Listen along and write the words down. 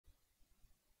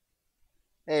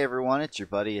Hey everyone, it's your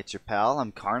buddy, it's your pal.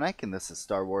 I'm Karnak, and this is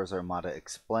Star Wars Armada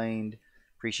Explained.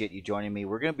 Appreciate you joining me.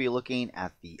 We're going to be looking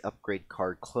at the upgrade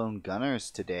card Clone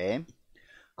Gunners today.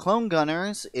 Clone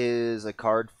Gunners is a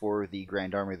card for the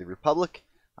Grand Army of the Republic.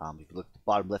 If you look at the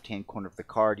bottom left-hand corner of the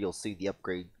card, you'll see the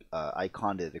upgrade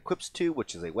icon that it equips to,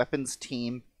 which is a weapons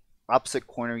team. Opposite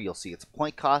corner, you'll see its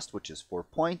point cost, which is 4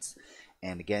 points.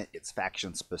 And again, it's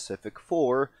faction specific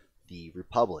for the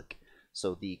Republic.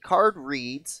 So the card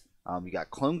reads... you got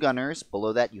Clone Gunners.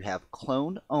 Below that, you have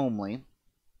Clone Only.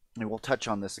 And we'll touch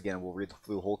on this again. We'll read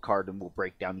through the whole card and we'll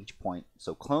break down each point.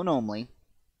 So, Clone Only.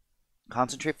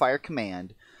 Concentrate Fire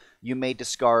Command. You may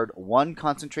discard one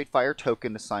Concentrate Fire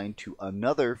token assigned to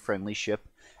another friendly ship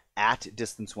at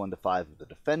distance 1 to 5 of the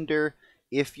defender.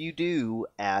 If you do,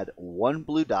 add one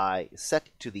blue die set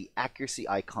to the accuracy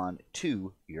icon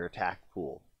to your attack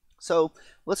pool. So,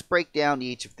 let's break down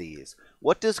each of these.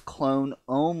 What does Clone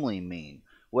Only mean?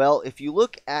 Well, if you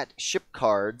look at ship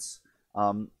cards,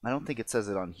 I don't think it says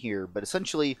it on here, but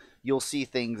essentially you'll see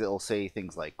things that will say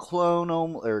things like clone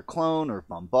or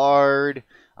bombard.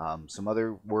 Some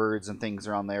other words and things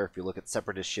are on there. If you look at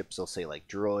separatist ships, they'll say like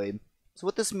droid. So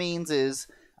what this means is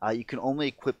you can only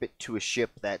equip it to a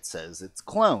ship that says it's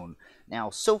clone.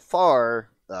 Now, so far,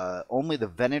 only the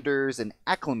Venators and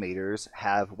Acclimators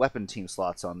have weapon team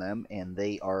slots on them, and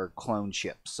they are clone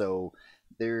ships. So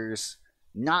there's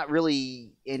not really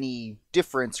any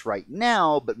difference right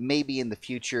now, but maybe in the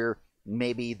future,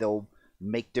 maybe they'll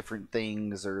make different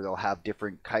things, or they'll have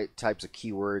different types of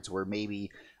keywords where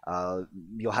maybe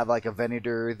you'll have like a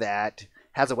Venator that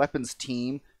has a weapons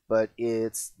team, but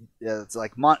it's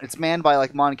manned by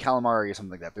like Mon Calamari or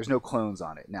something like that. There's no clones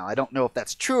on it. Now, I don't know if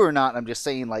that's true or not. I'm just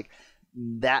saying like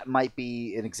that might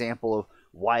be an example of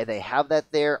why they have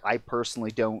that there. I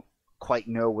personally don't quite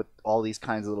know what all these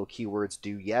kinds of little keywords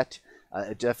do yet.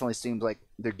 It definitely seems like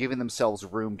they're giving themselves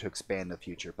room to expand in the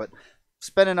future. But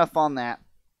spend enough on that.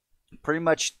 Pretty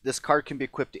much this card can be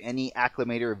equipped to any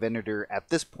Acclimator or Venator at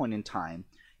this point in time.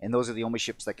 And those are the only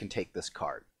ships that can take this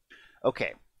card.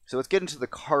 Okay, so let's get into the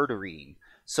card reading.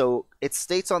 So it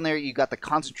states on there you got the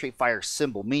Concentrate Fire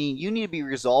symbol, meaning you need to be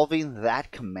resolving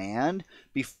that command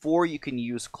before you can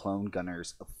use Clone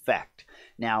Gunner's effect.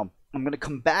 Now, I'm going to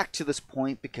come back to this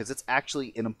point because it's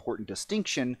actually an important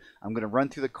distinction. I'm going to run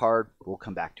through the card. We'll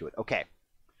come back to it. Okay.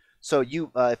 So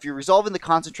if you're resolving the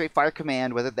Concentrate Fire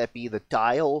command, whether that be the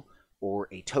dial or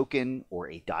a token or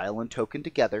a dial and token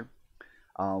together,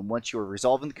 once you're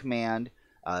resolving the command,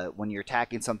 when you're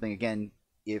attacking something, again,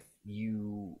 if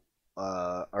you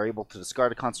are able to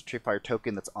discard a Concentrate Fire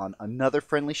token that's on another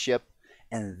friendly ship,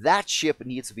 and that ship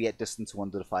needs to be at distance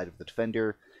 1 to the 5 of the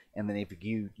defender, and then if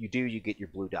you do, you get your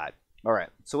blue die. All right,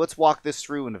 so let's walk this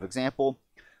through in an example.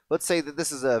 Let's say that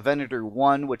this is a Venator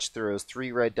 1, which throws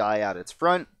 3 red die out its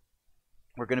front.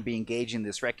 We're going to be engaging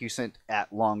this recusant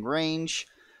at long range.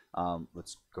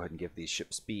 Let's go ahead and give these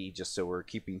ships speed just so we're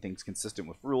keeping things consistent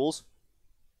with rules.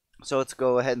 So let's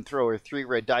go ahead and throw our 3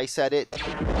 red dice at it.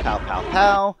 Pow, pow,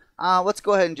 pow. Let's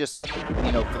go ahead and just, for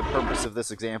the purpose of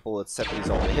this example, let's set these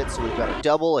all to hit. So we've got a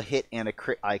double, a hit, and a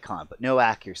crit icon, but no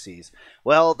accuracies.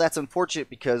 Well, that's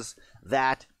unfortunate because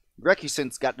that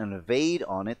recusant's got an evade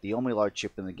on it, the only large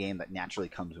ship in the game that naturally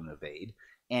comes with an evade.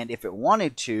 And if it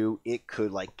wanted to, it could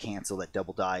like cancel that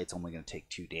double die. It's only going to take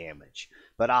 2 damage.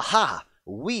 But aha,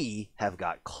 we have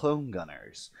got Clone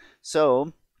Gunners.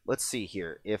 So let's see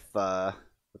here. If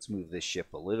let's move this ship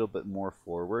a little bit more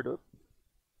forward.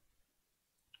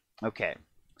 Okay,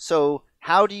 so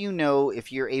how do you know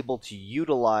if you're able to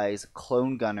utilize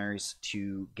Clone Gunners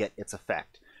to get its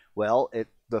effect? Well,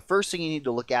 the first thing you need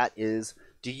to look at is,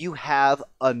 do you have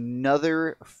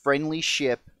another friendly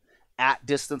ship at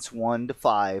distance 1 to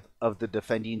 5 of the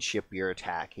defending ship you're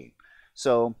attacking?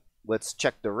 So let's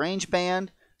check the range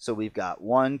band. So we've got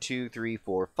 1, 2, 3,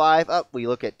 4, 5. Up, we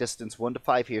look at distance 1 to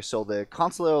 5 here. So the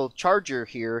Consular Charger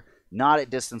here, not at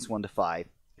distance 1 to 5.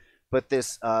 But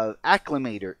this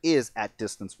Acclimator is at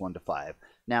distance 1 to 5.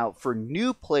 Now, for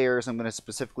new players, I'm going to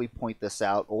specifically point this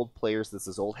out. Old players, this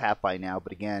is old hat by now.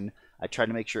 But again, I try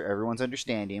to make sure everyone's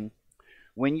understanding.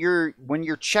 When you're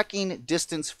checking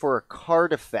distance for a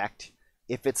card effect,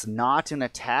 if it's not an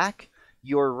attack,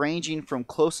 you're ranging from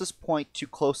closest point to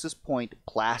closest point,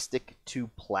 plastic to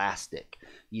plastic.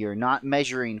 You're not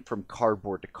measuring from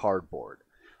cardboard to cardboard.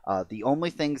 The only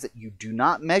things that you do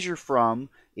not measure from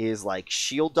is like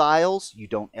shield dials. You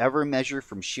don't ever measure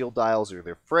from shield dials or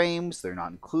their frames. They're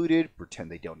not included. Pretend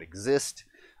they don't exist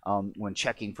when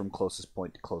checking from closest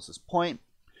point to closest point.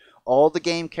 All the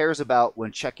game cares about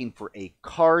when checking for a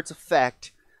card's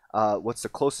effect, what's the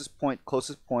closest point,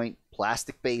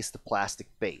 plastic base to plastic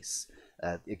base.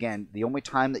 Again, the only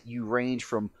time that you range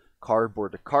from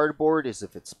cardboard to cardboard is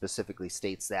if it specifically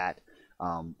states that,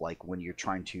 like when you're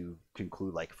trying to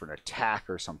conclude like for an attack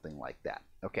or something like that.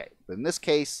 Okay, but in this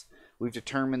case, we've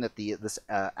determined that this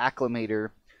acclimator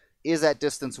is at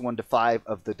distance 1 to 5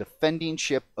 of the defending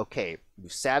ship. Okay,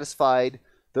 we've satisfied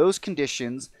those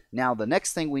conditions. Now the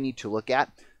next thing we need to look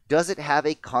at, does it have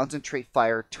a concentrate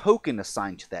fire token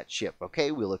assigned to that ship?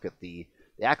 Okay, we look at the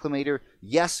acclimator.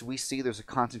 Yes, we see there's a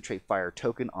concentrate fire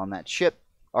token on that ship.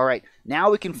 All right,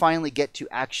 now we can finally get to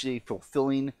actually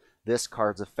fulfilling this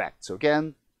card's effect. So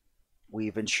again,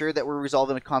 we've ensured that we're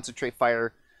resolving a concentrate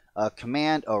fire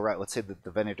command. Oh, right, let's say that the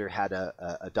Venator had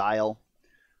a dial.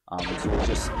 So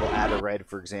we'll add a red,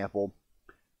 for example.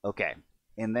 Okay,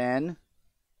 and then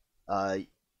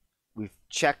we've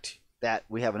checked that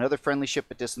we have another friendly ship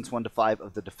at distance 1 to 5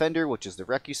 of the defender, which is the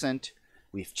recusant.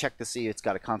 We've checked to see it's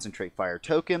got a concentrate fire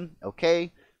token.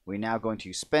 Okay, we're now going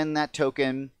to spend that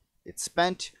token. It's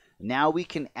spent. Now we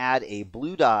can add a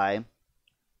blue die.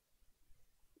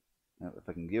 If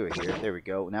I can do it here, there we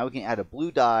go. Now we can add a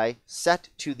blue die set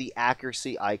to the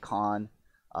accuracy icon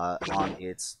on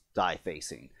its die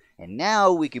facing. And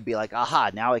now we could be like,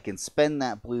 aha, now I can spend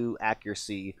that blue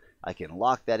accuracy. I can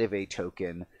lock that evade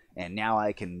token. And now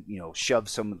I can, shove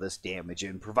some of this damage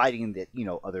in, providing that,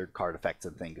 other card effects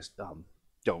and things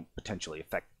don't potentially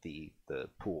affect the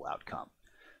pool outcome.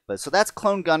 But so that's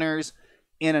Clone Gunners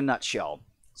in a nutshell.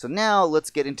 So now let's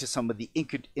get into some of the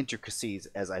intricacies,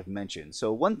 as I've mentioned.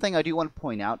 So one thing I do want to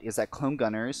point out is that Clone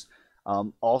Gunners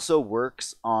also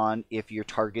works on if you're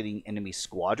targeting enemy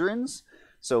squadrons.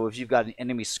 So if you've got an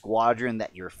enemy squadron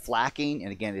that you're flacking,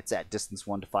 and again, it's at distance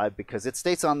 1 to 5, because it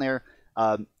states on there,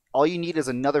 all you need is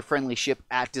another friendly ship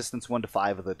at distance 1 to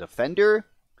 5 of the defender.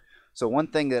 So one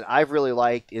thing that I've really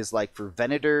liked is like for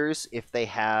Venators, if they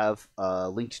have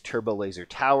linked turbo laser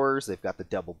towers, they've got the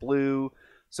double blue.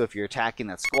 So if you're attacking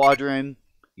that squadron,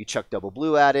 you chuck double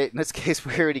blue at it. In this case,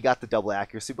 we already got the double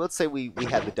accuracy, but let's say we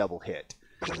had the double hit.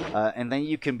 And then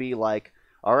you can be like,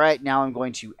 all right, now I'm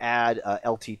going to add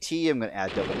LTT, I'm going to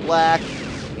add double black.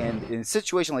 And in a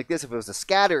situation like this, if it was a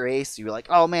scatter ace, you're like,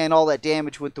 oh man, all that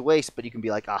damage went to waste. But you can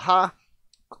be like, aha,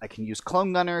 I can use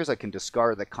Clone Gunners, I can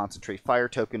discard the concentrate fire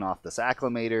token off this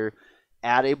acclimator,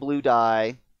 add a blue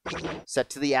die, set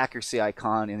to the accuracy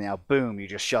icon, and now boom, you're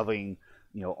just shoving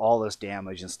all this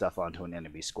damage and stuff onto an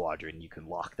enemy squadron. You can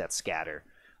lock that scatter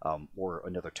or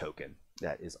another token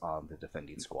that is on the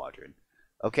defending squadron.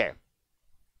 Okay,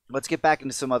 let's get back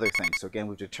into some other things. So again,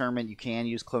 we've determined you can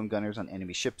use Clone Gunners on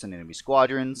enemy ships and enemy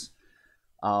squadrons.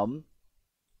 Let's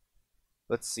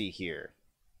see here.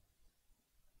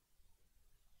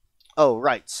 Oh,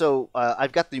 right. So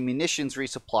I've got the munitions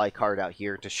resupply card out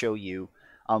here to show you.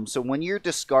 So when you're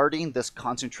discarding this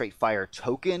concentrate fire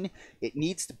token, it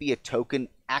needs to be a token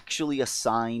actually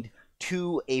assigned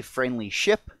to a friendly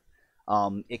ship.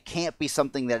 It can't be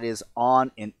something that is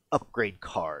on an upgrade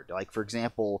card. Like, for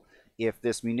example, if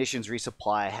this munitions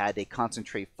resupply had a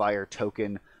concentrate fire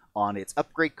token on its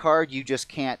upgrade card, you just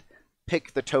can't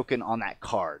pick the token on that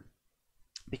card,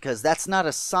 because that's not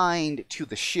assigned to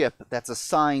the ship, that's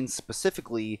assigned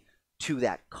specifically to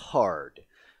that card.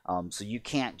 So you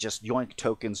can't just yoink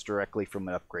tokens directly from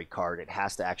an upgrade card. It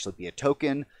has to actually be a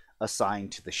token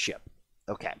assigned to the ship.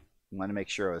 Okay, I want to make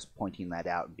sure I was pointing that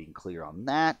out and being clear on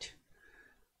that.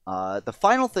 The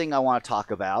final thing I want to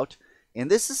talk about,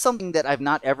 and this is something that I've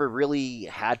not ever really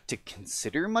had to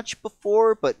consider much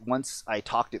before, but once I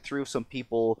talked it through, some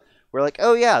people were like,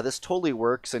 oh yeah, this totally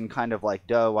works, and kind of like,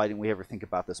 duh, why didn't we ever think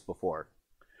about this before?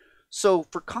 So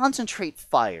for concentrate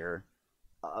fire,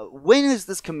 when is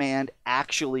this command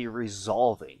actually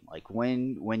resolving? Like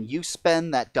when you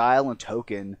spend that dial and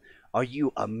token, are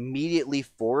you immediately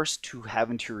forced to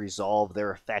having to resolve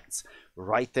their effects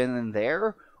right then and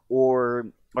there? Or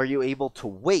are you able to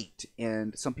wait?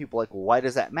 And some people are like, well, why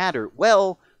does that matter?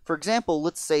 Well, for example,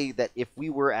 let's say that if we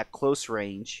were at close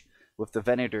range with the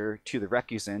Venator to the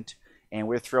recusant, and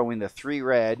we're throwing the 3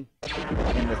 red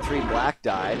and the 3 black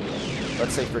die.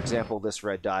 Let's say, for example, this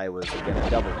red die was again a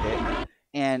double hit,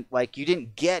 and like you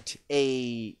didn't get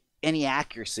any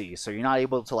accuracy, so you're not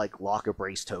able to like lock a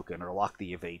brace token or lock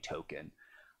the evade token.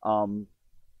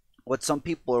 What some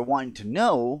people are wanting to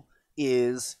know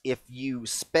is if you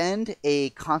spend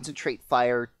a concentrate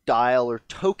fire dial or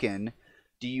token,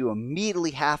 do you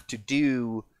immediately have to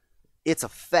do its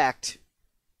effect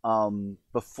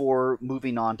before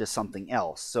moving on to something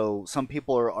else? So some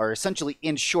people are essentially,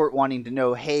 in short, wanting to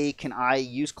know, hey, can I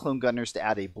use Clone Gunners to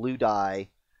add a blue die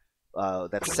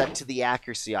that's set to the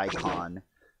accuracy icon,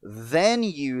 then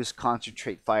use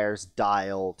Concentrate Fire's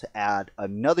dial to add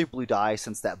another blue die,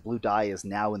 since that blue die is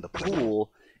now in the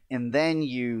pool, and then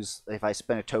use, if I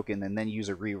spend a token, and then use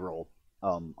a reroll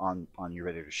on your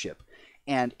ready to ship.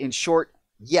 And in short,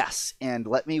 yes. And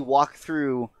let me walk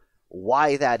through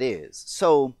why that is.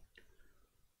 So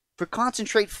for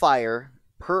Concentrate Fire,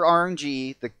 per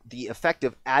RNG, the effect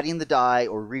of adding the die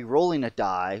or re-rolling a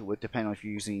die, depending on if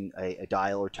you're using a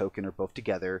dial or token or both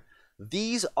together,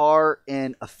 these are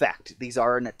an effect. These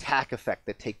are an attack effect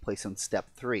that take place on step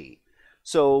 3.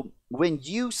 So when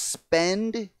you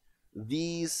spend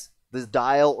the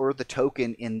dial or the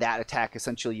token in that attack,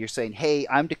 essentially you're saying, hey,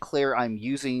 I'm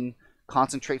using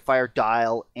Concentrate Fire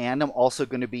dial, and I'm also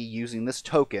going to be using this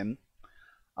token.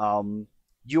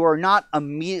 You are not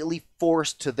immediately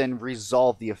forced to then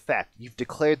resolve the effect. You've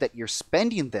declared that you're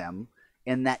spending them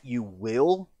and that you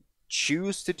will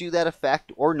choose to do that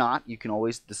effect or not. You can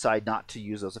always decide not to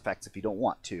use those effects if you don't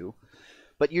want to.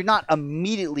 But you're not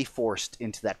immediately forced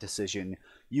into that decision.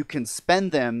 You can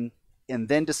spend them and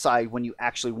then decide when you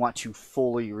actually want to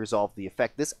fully resolve the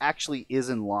effect. This actually is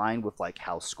in line with like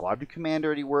how Squadron Command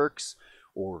already works,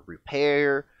 or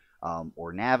Repair,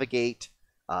 or Navigate.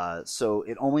 So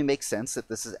it only makes sense that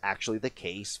this is actually the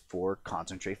case for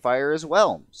Concentrate Fire as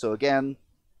well. So again,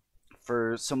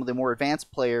 for some of the more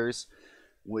advanced players,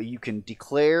 where you can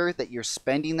declare that you're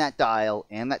spending that dial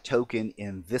and that token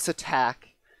in this attack,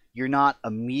 you're not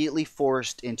immediately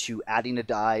forced into adding a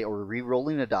die or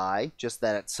re-rolling a die, just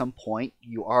that at some point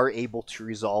you are able to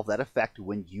resolve that effect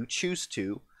when you choose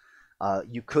to.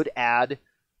 You could add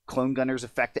Clone Gunner's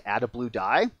effect to add a blue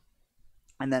die.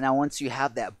 And then now once you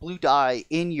have that blue die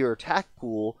in your attack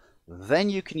pool, then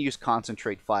you can use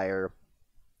Concentrate Fire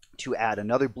to add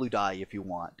another blue die if you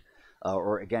want.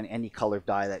 Or again, any color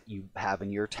die that you have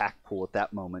in your attack pool at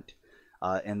that moment.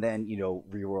 And then,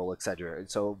 reroll, etc. And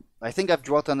so I think I've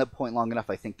dwelt on that point long enough.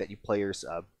 I think that you players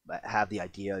have the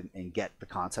idea and get the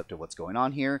concept of what's going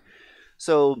on here.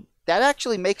 So that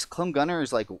actually makes Clone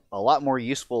Gunners like a lot more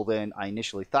useful than I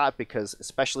initially thought, because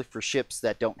especially for ships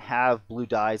that don't have blue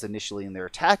dies initially in their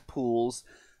attack pools,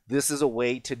 this is a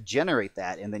way to generate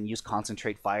that and then use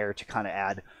Concentrate Fire to kind of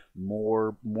add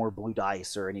more blue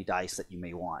dice or any dice that you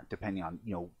may want, depending on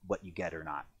what you get or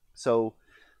not. So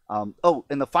oh,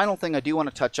 and the final thing I do want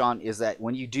to touch on is that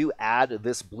when you do add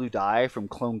this blue die from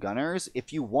Clone Gunners,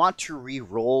 if you want to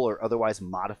re-roll or otherwise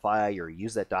modify or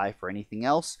use that die for anything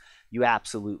else, you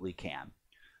absolutely can.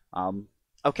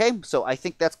 Okay, so I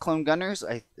think that's Clone Gunners.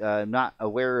 I'm not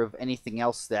aware of anything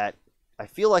else that I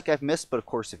feel like I've missed, but of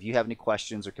course, if you have any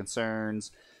questions or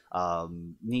concerns,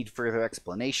 need further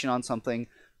explanation on something,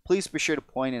 please be sure to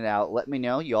point it out. Let me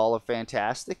know. You all are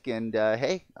fantastic, and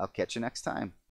hey, I'll catch you next time.